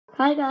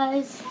Hi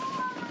guys,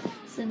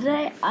 so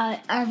today I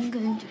am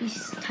going to be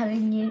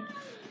telling you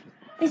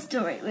a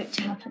story which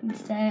happened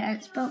today, and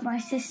it's about my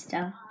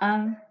sister.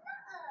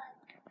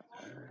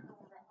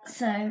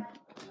 So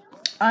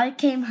I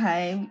came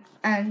home,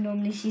 and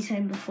normally she's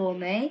home before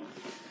me,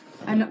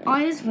 and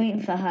I was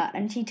waiting for her,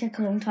 and she took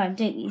a long time,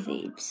 didn't you,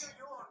 Thebes?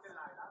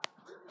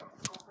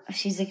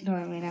 She's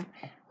ignoring me now.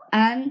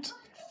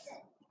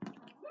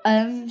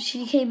 And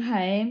she came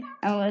home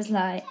and was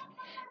like,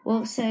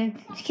 so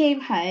she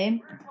came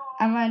home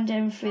and ran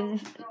down through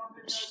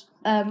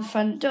the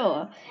front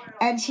door,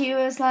 and she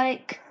was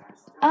like,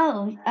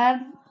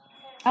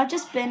 I've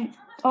just been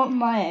on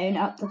my own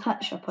at the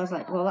pet shop. I was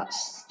like, well,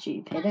 that's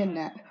stupid, isn't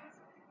it?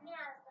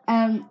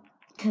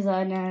 Because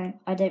I know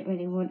I don't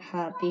really want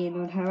her being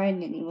on her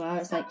own anymore. I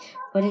was like,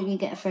 why don't you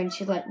get a friend?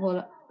 She's like,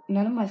 well,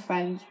 none of my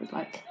friends would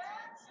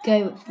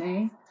go with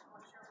me.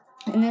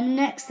 And then the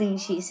next thing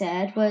she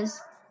said was,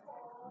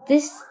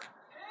 this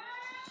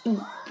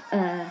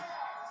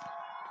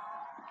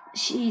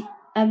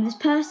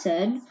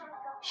person,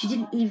 she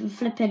didn't even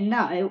flipping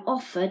know,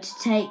 offered to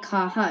take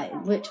her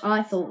home, which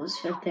I thought was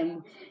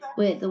flipping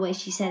weird the way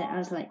she said it. I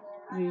was like,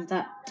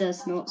 that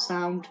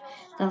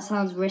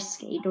sounds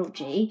risky,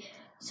 dodgy.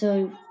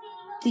 So,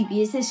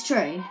 Phoebe, is this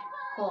true?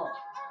 What?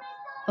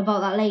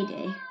 About that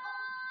lady?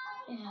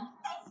 Yeah.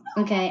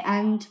 Okay,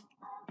 and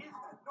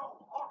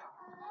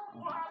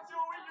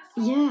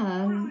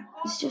yeah,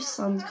 it just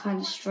sounds kind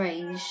of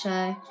strange,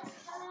 so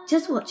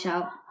just watch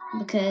out,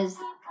 because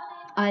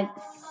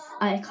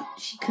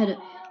she could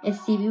have, if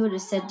Phoebe would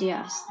have said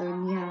yes,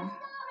 then yeah.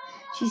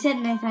 She said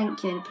no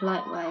thank you in a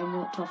polite way and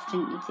walked off,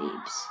 didn't you,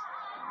 Thebes?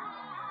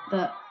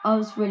 But I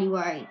was really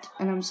worried,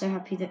 and I'm so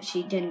happy that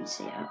she didn't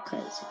see her,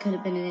 because it could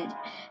have been an idiot.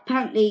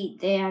 Apparently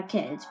they had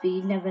kids, but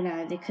you never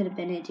know, they could have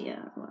been an idiot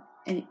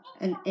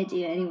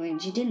anyway,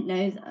 and she didn't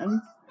know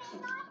them.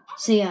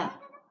 So yeah,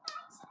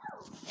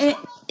 it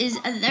is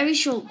a very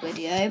short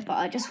video, but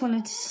I just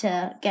wanted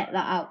to get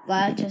that out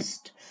there,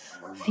 just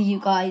for you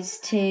guys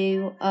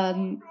to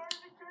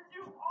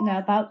know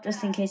about,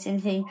 just in case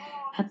anything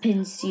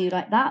happens to you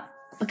like that,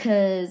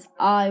 because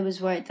I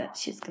was worried that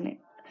she was going to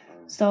get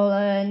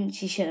stolen.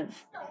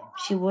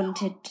 She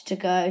wanted to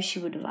go, she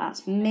would have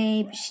asked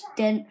me, but she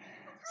didn't.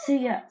 So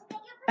yeah,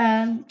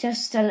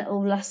 just a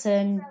little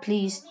lesson,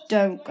 please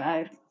don't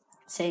go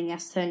saying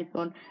yes to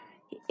anyone,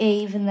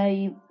 even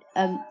though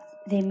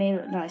they may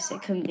look nice,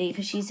 it couldn't be,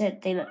 because she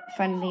said they look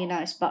friendly and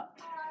nice, but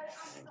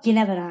you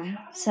never know.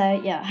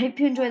 So yeah, I hope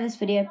you enjoy this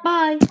video.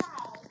 Bye!